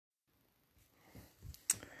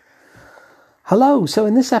Hello, so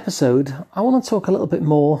in this episode, I want to talk a little bit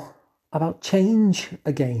more about change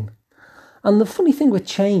again. And the funny thing with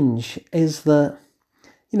change is that,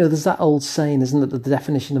 there's that old saying, isn't it, that the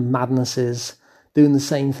definition of madness is doing the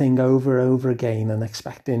same thing over and over again and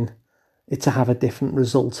expecting it to have a different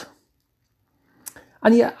result.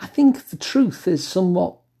 And yet, I think the truth is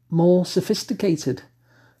somewhat more sophisticated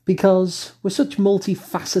because we're such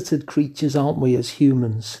multifaceted creatures, aren't we, as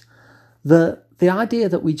humans, that the idea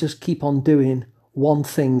that we just keep on doing one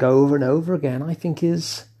thing over and over again, I think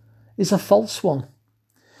is a false one.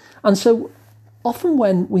 And so often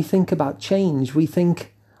when we think about change, we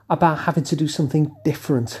think about having to do something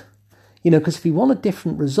different. Because if we want a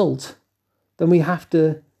different result, then we have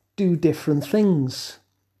to do different things.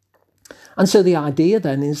 And so the idea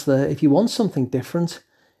then is that if you want something different,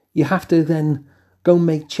 you have to then go and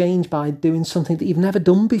make change by doing something that you've never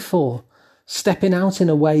done before, stepping out in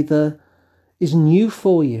a way that is new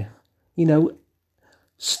for you,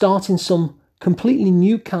 starting some completely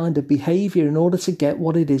new kind of behaviour in order to get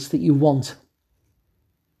what it is that you want.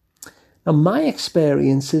 Now, my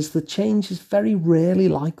experience is that change is very rarely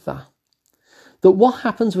like that. That what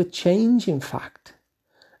happens with change, in fact,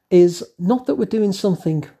 is not that we're doing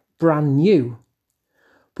something brand new,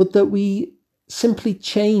 but that we simply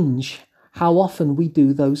change how often we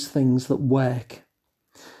do those things that work.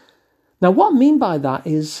 Now, what I mean by that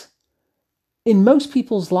is, in most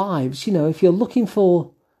people's lives, if you're looking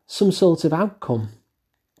for some sort of outcome,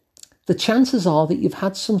 the chances are that you've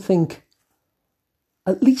had something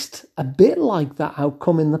at least a bit like that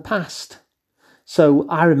outcome in the past. So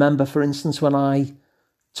I remember, for instance, when I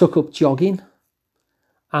took up jogging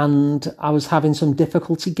and I was having some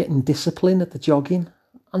difficulty getting discipline at the jogging.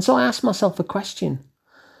 And so I asked myself a question.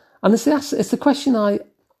 And it's the question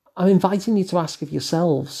I'm inviting you to ask of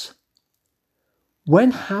yourselves.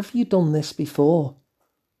 When have you done this before?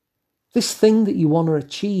 This thing that you want to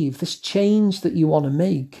achieve, this change that you want to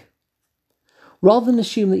make. Rather than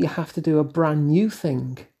assume that you have to do a brand new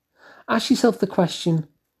thing, ask yourself the question,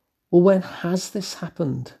 well, when has this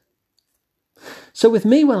happened? So with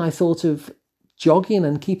me, when I thought of jogging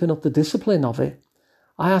and keeping up the discipline of it,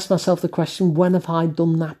 I asked myself the question, when have I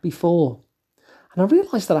done that before? And I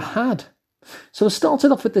realised that I had. So I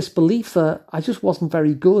started off with this belief that I just wasn't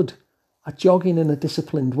very good at jogging in a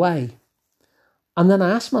disciplined way. And then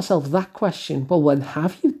I asked myself that question, well, when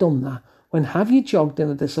have you done that? When have you jogged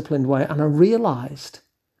in a disciplined way? And I realised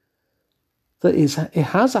that it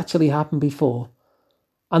has actually happened before,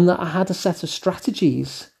 and that I had a set of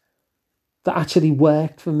strategies that actually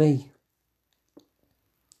worked for me.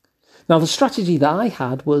 Now, the strategy that I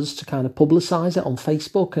had was to kind of publicise it on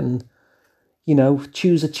Facebook and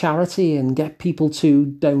choose a charity and get people to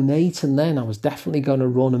donate. And then I was definitely going to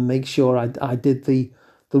run and make sure I did the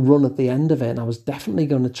run at the end of it. And I was definitely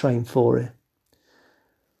going to train for it.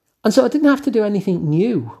 And so I didn't have to do anything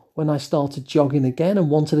new when I started jogging again and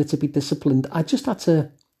wanted it to be disciplined. I just had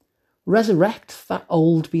to resurrect that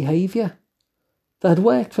old behaviour that had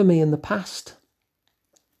worked for me in the past.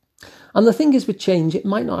 And the thing is with change, it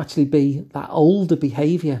might not actually be that older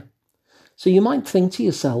behaviour. So you might think to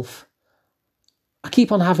yourself, I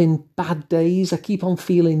keep on having bad days. I keep on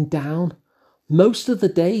feeling down. Most of the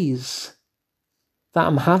days that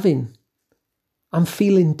I'm having, I'm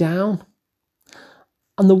feeling down.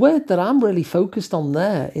 And the word that I'm really focused on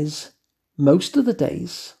there is most of the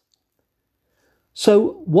days.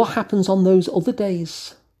 So what happens on those other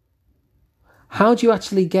days? How do you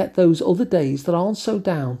actually get those other days that aren't so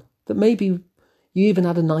down, that maybe you even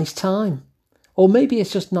had a nice time? Or maybe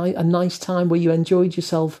it's just a nice time where you enjoyed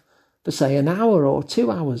yourself for, say, an hour or 2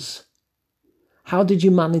 hours. How did you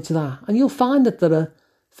manage that? And you'll find that there are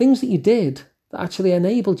things that you did that actually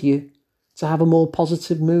enabled you to have a more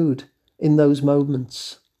positive mood in those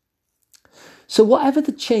moments. So whatever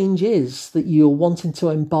the change is that you're wanting to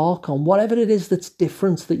embark on, whatever it is that's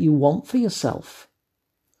different that you want for yourself,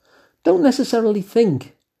 don't necessarily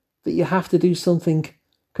think that you have to do something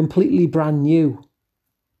completely brand new.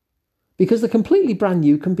 Because the completely brand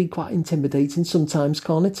new can be quite intimidating sometimes,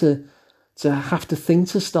 can't it? To have to think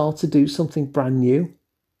to start to do something brand new.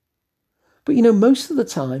 But most of the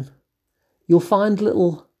time, you'll find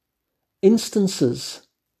little instances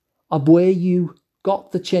of where you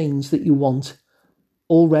got the change that you want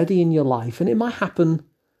already in your life. And it might happen,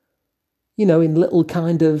 in little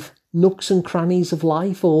kind of nooks and crannies of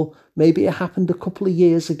life, or maybe it happened a couple of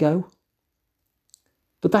years ago.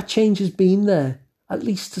 But that change has been there, at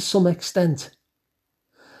least to some extent.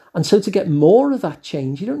 And so to get more of that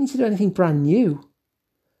change, you don't need to do anything brand new.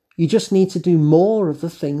 You just need to do more of the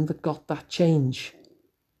thing that got that change.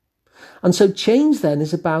 And so change then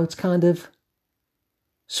is about kind of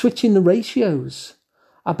switching the ratios,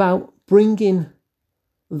 about bringing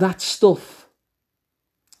that stuff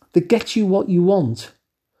that gets you what you want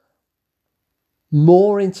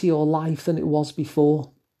more into your life than it was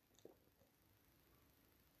before.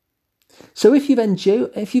 So if you've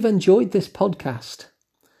enjoyed this podcast,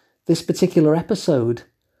 this particular episode,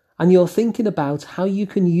 and you're thinking about how you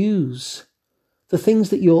can use the things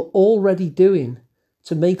that you're already doing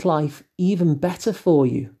to make life even better for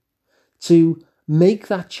you, to make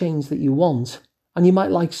that change that you want, and you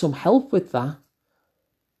might like some help with that,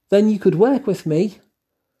 then you could work with me,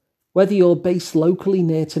 whether you're based locally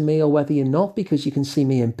near to me or whether you're not, because you can see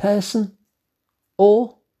me in person,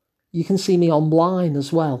 or you can see me online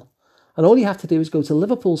as well. And all you have to do is go to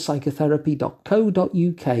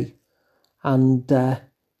liverpoolpsychotherapy.co.uk and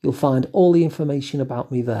you'll find all the information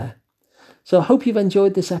about me there. So I hope you've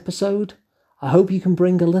enjoyed this episode. I hope you can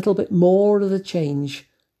bring a little bit more of the change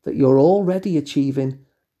that you're already achieving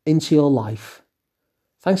into your life.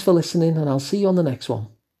 Thanks for listening, and I'll see you on the next one.